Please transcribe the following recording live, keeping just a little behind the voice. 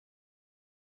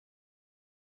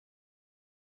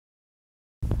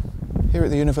Here at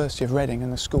the University of Reading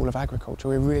and the School of Agriculture,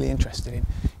 we're really interested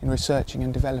in researching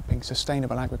and developing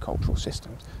sustainable agricultural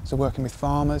systems. So working with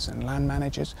farmers and land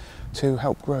managers to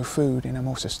help grow food in a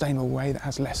more sustainable way that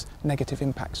has less negative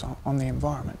impacts on the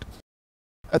environment.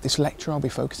 At this lecture, I'll be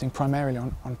focusing primarily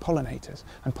on pollinators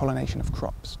and pollination of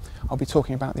crops. I'll be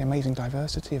talking about the amazing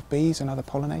diversity of bees and other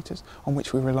pollinators on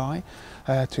which we rely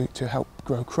to help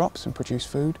grow crops and produce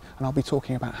food, and I'll be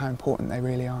talking about how important they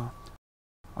really are.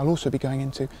 I'll also be going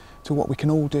into what we can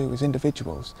all do as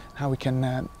individuals, how we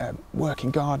can work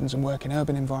in gardens and work in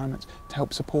urban environments to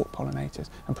help support pollinators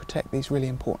and protect these really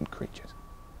important creatures.